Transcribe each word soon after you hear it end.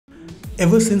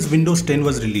Ever since Windows 10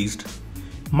 was released,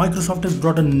 Microsoft has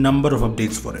brought a number of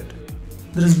updates for it.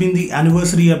 There has been the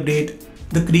anniversary update,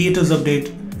 the creators update,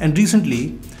 and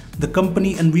recently, the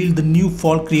company unveiled the new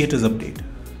fall creators update.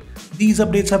 These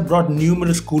updates have brought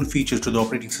numerous cool features to the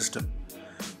operating system.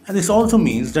 And this also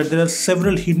means that there are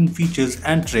several hidden features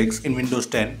and tricks in Windows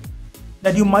 10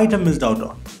 that you might have missed out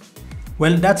on.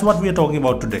 Well, that's what we are talking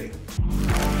about today.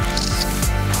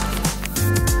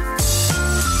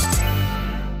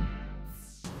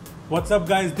 What's up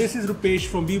guys, this is Rupesh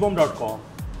from Beebom.com,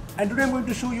 and today I'm going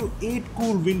to show you 8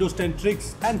 cool Windows 10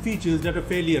 tricks and features that are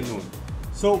fairly unknown.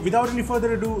 So without any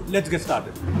further ado, let's get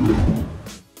started.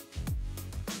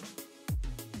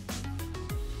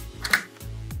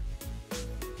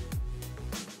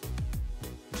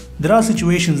 There are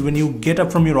situations when you get up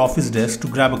from your office desk to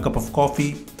grab a cup of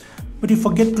coffee, but you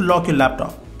forget to lock your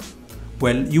laptop.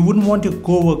 Well, you wouldn't want your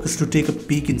co-workers to take a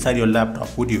peek inside your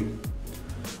laptop, would you?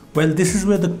 Well, this is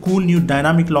where the cool new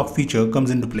dynamic lock feature comes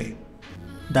into play.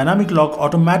 Dynamic lock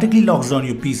automatically locks down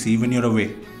your PC when you're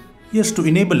away. Yes, to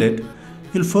enable it,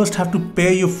 you'll first have to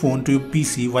pair your phone to your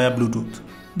PC via Bluetooth.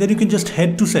 Then you can just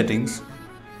head to settings,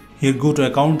 here go to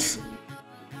accounts,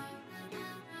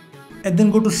 and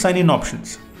then go to sign in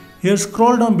options. Here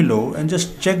scroll down below and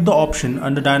just check the option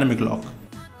under dynamic lock.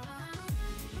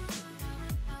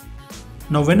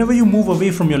 Now whenever you move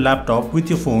away from your laptop with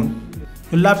your phone,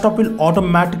 your laptop will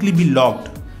automatically be locked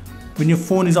when your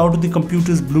phone is out of the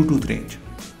computer's Bluetooth range.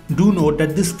 Do note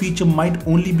that this feature might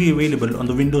only be available on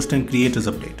the Windows 10 Creators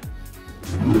Update.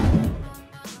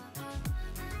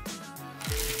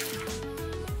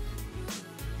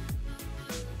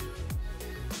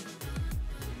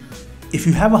 If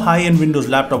you have a high-end Windows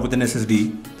laptop with an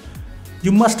SSD,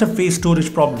 you must have faced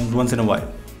storage problems once in a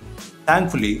while.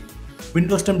 Thankfully,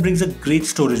 Windows 10 brings a great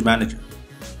storage manager.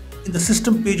 In the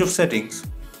system page of settings,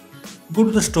 go to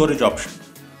the storage option.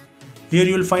 Here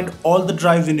you will find all the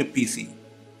drives in your PC.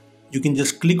 You can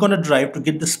just click on a drive to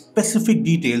get the specific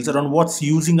details around what's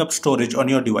using up storage on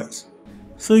your device.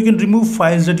 So you can remove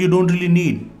files that you don't really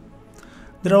need.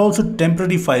 There are also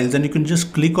temporary files and you can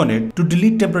just click on it to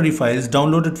delete temporary files,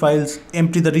 downloaded files,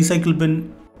 empty the recycle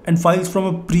bin, and files from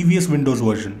a previous Windows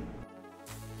version.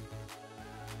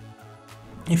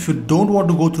 If you don't want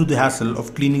to go through the hassle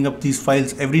of cleaning up these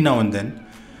files every now and then,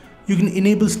 you can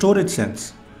enable Storage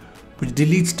Sense, which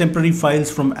deletes temporary files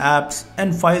from apps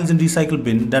and files in recycle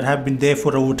bin that have been there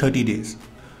for over 30 days.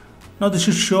 Now this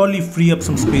should surely free up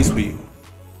some space for you.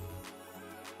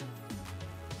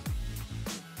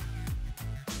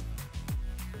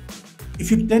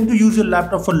 If you tend to use your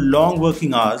laptop for long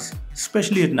working hours,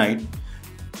 especially at night,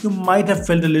 you might have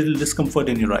felt a little discomfort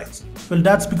in your eyes. Well,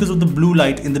 that's because of the blue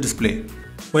light in the display.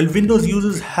 While Windows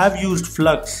users have used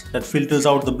Flux that filters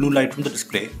out the blue light from the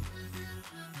display,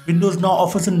 Windows now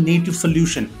offers a native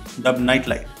solution dubbed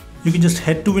Nightlight. You can just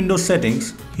head to Windows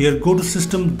settings, here go to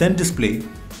System then Display.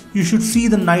 You should see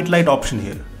the Nightlight option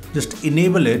here. Just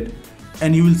enable it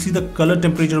and you will see the color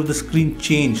temperature of the screen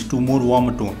change to a more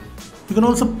warmer tone. You can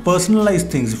also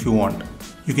personalize things if you want.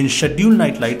 You can schedule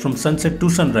Nightlight from sunset to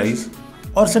sunrise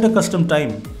or set a custom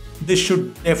time. This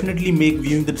should definitely make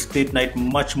viewing the display at night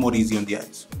much more easy on the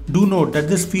eyes. Do note that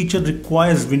this feature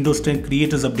requires Windows 10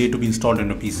 Creators Update to be installed on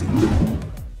your PC.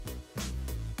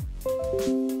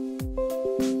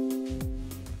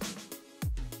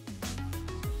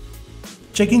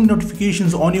 Checking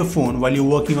notifications on your phone while you're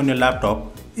working on your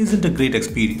laptop isn't a great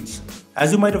experience.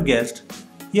 As you might have guessed,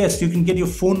 yes, you can get your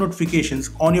phone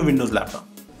notifications on your Windows laptop.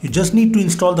 You just need to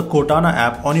install the Cortana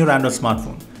app on your Android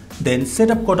smartphone. Then set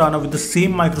up Cortana with the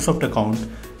same Microsoft account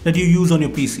that you use on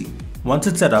your PC. Once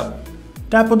it's set up,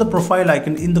 tap on the profile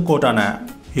icon in the Cortana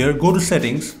app. Here go to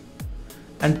settings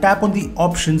and tap on the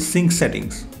option sync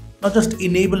settings. Now just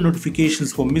enable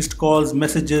notifications for missed calls,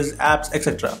 messages, apps,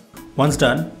 etc. Once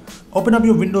done, open up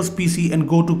your Windows PC and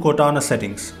go to Cortana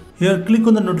settings. Here click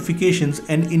on the notifications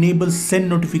and enable send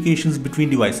notifications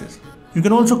between devices. You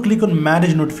can also click on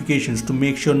manage notifications to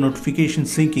make sure notification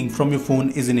syncing from your phone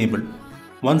is enabled.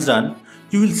 Once done,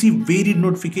 you will see varied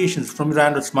notifications from your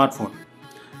Android smartphone,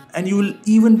 and you will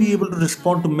even be able to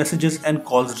respond to messages and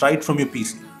calls right from your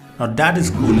PC. Now that is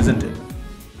cool, isn't it?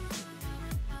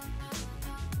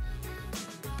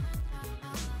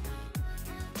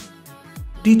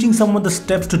 Teaching someone the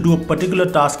steps to do a particular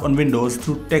task on Windows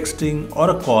through texting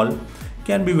or a call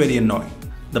can be very annoying.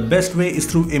 The best way is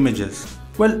through Emojis.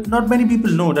 Well, not many people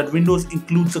know that Windows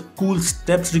includes a cool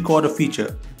steps recorder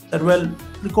feature that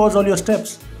records all your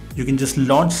steps. You can just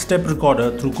launch step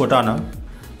recorder through Cortana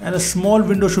and a small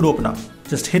window should open up.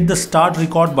 Just hit the start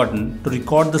record button to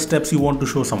record the steps you want to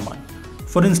show someone.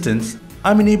 For instance,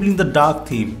 I'm enabling the dark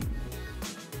theme.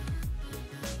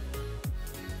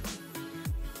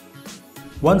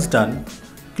 Once done,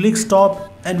 click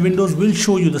stop and Windows will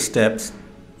show you the steps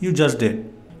you just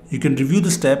did. You can review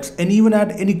the steps and even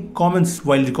add any comments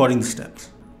while recording the steps.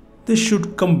 This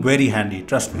should come very handy,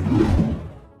 trust me.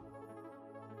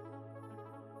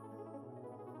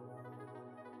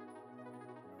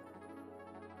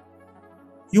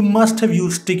 You must have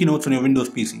used sticky notes on your Windows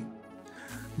PC.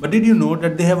 But did you know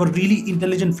that they have a really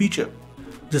intelligent feature?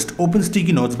 Just open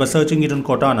sticky notes by searching it on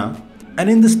Cortana, and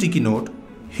in the sticky note,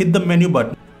 hit the menu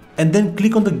button and then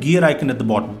click on the gear icon at the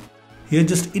bottom. Here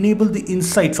just enable the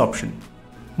insights option.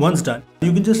 Once done,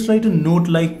 you can just write a note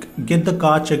like get the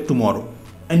car checked tomorrow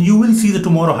and you will see the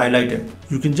tomorrow highlighted.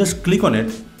 You can just click on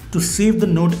it to save the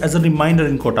note as a reminder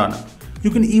in Cortana.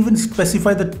 You can even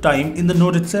specify the time in the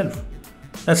note itself.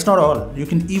 That's not all, you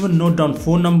can even note down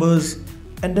phone numbers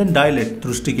and then dial it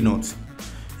through sticky notes.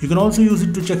 You can also use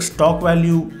it to check stock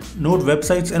value, note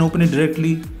websites and open it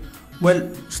directly.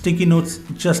 Well, sticky notes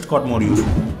just got more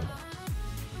useful.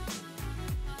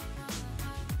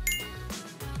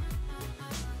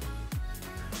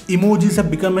 Emojis have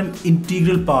become an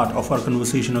integral part of our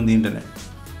conversation on the internet.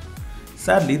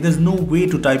 Sadly, there's no way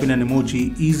to type in an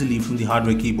emoji easily from the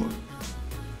hardware keyboard.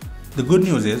 The good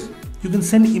news is, you can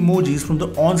send emojis from the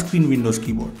on-screen Windows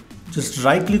keyboard. Just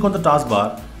right-click on the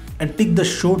taskbar and tick the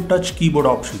Show Touch Keyboard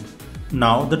option.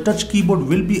 Now, the touch keyboard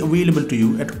will be available to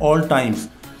you at all times,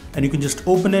 and you can just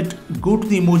open it, go to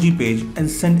the emoji page and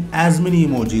send as many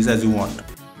emojis as you want.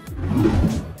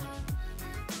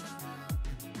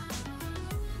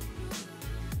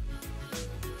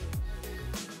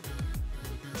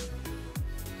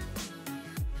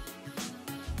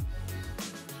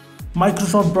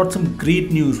 Microsoft brought some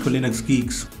great news for Linux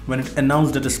geeks when it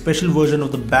announced that a special version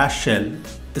of the Bash shell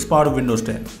is part of Windows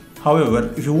 10.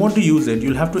 However, if you want to use it,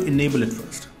 you'll have to enable it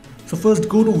first. So first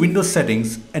go to Windows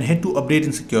settings and head to Update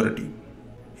and Security.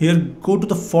 Here go to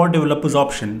the For Developers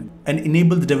option and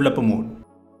enable the developer mode.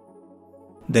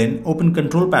 Then open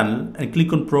Control Panel and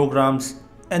click on Programs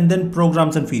and then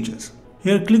Programs and Features.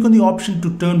 Here click on the option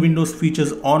to turn Windows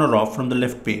features on or off from the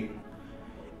left pane.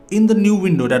 In the new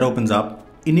window that opens up,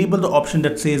 enable the option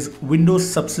that says Windows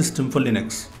Subsystem for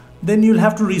Linux. Then you'll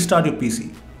have to restart your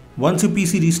PC. Once your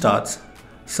PC restarts,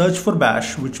 search for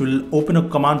Bash, which will open a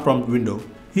command prompt window.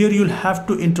 Here you'll have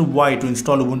to enter Y to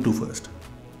install Ubuntu first.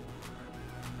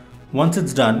 Once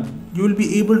it's done, you will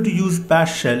be able to use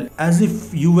Bash shell as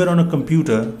if you were on a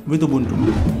computer with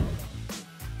Ubuntu.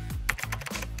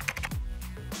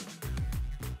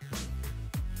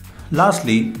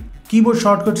 Lastly, keyboard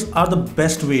shortcuts are the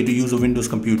best way to use a Windows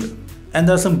computer. And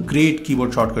there are some great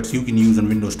keyboard shortcuts you can use on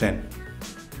Windows 10.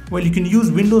 Well, you can use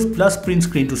Windows plus print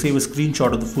screen to save a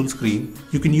screenshot of the full screen.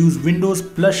 You can use Windows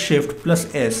plus Shift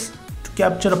plus S to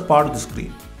capture a part of the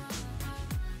screen.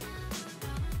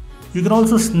 You can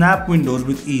also snap windows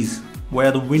with ease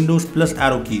via the Windows plus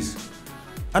arrow keys.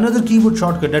 Another keyboard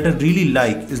shortcut that I really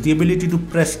like is the ability to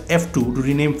press F2 to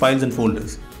rename files and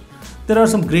folders. There are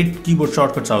some great keyboard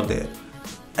shortcuts out there,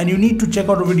 and you need to check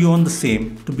out a video on the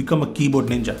same to become a keyboard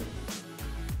ninja.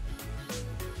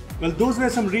 Well, those were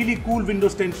some really cool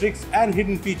Windows 10 tricks and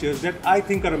hidden features that I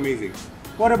think are amazing.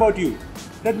 What about you?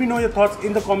 Let me know your thoughts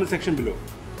in the comment section below.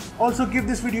 Also give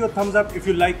this video a thumbs up if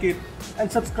you like it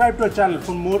and subscribe to our channel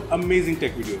for more amazing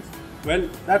tech videos. Well,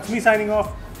 that's me signing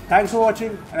off. Thanks for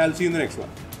watching and I'll see you in the next one.